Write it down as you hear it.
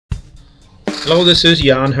Hello, this is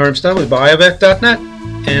Jan Hermstad with Biovet.net,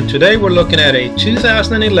 and today we're looking at a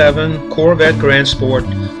 2011 Corvette Grand Sport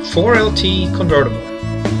 4LT Convertible.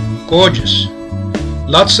 Gorgeous.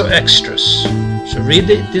 Lots of extras. So read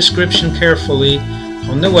the description carefully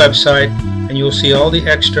on the website and you'll see all the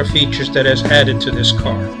extra features that is added to this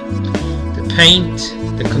car. The paint,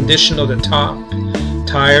 the condition of the top,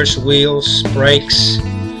 tires, wheels, brakes,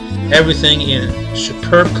 everything in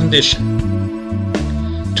superb condition.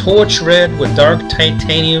 Torch red with dark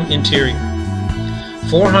titanium interior.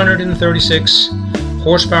 436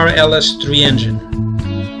 horsepower LS3 engine.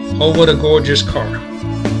 Oh, what a gorgeous car.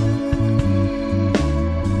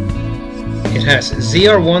 It has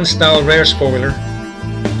ZR1 style rear spoiler,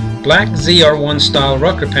 black ZR1 style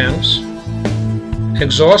rocker panels,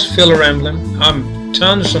 exhaust filler emblem,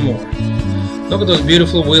 tons of more. Look at those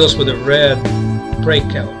beautiful wheels with the red brake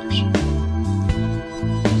calipers.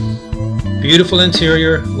 Beautiful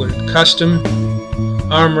interior with custom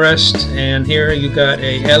armrest, and here you got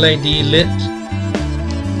a LED lit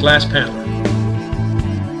glass panel.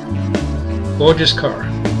 Gorgeous car.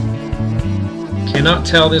 Cannot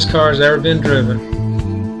tell this car has ever been driven.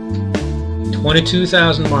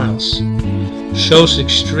 22,000 miles. Shows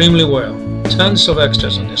extremely well. Tons of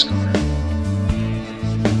extras on this car.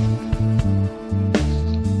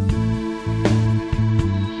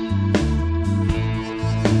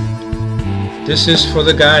 This is for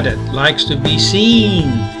the guy that likes to be seen,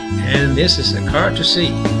 and this is a car to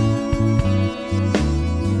see.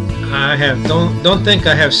 Don't think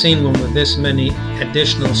I have seen one with this many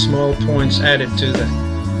additional small points added to the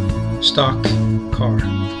stock car.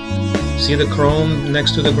 See the chrome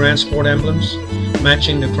next to the Grand Sport emblems,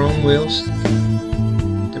 matching the chrome wheels,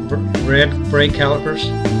 the red brake calipers.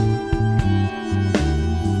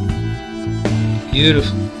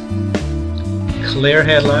 Beautiful. Clear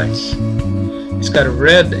headlights. It's got a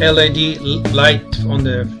red LED light on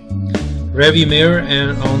the rearview mirror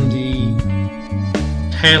and on the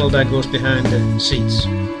panel that goes behind the seats.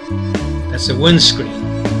 That's a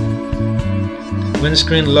windscreen. The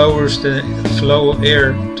windscreen lowers the flow of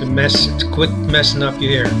air to quit messing up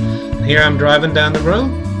your hair. And here I'm driving down the road.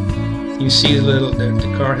 You see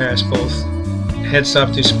the car has both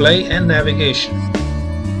heads-up display and navigation.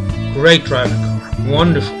 Great driving car.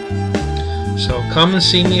 Wonderful. So come and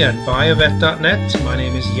see me at Biovet.net. My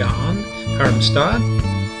name is Jan Hermstad,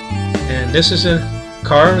 and this is a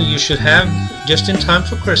car you should have just in time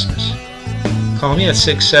for Christmas. Call me at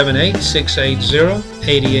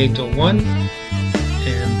 678-680-8801,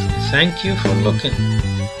 and thank you for looking.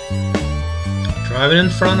 Driving in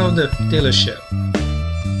front of the dealership.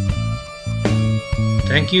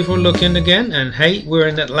 Thank you for looking again, and hey, we're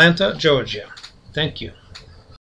in Atlanta, Georgia. Thank you.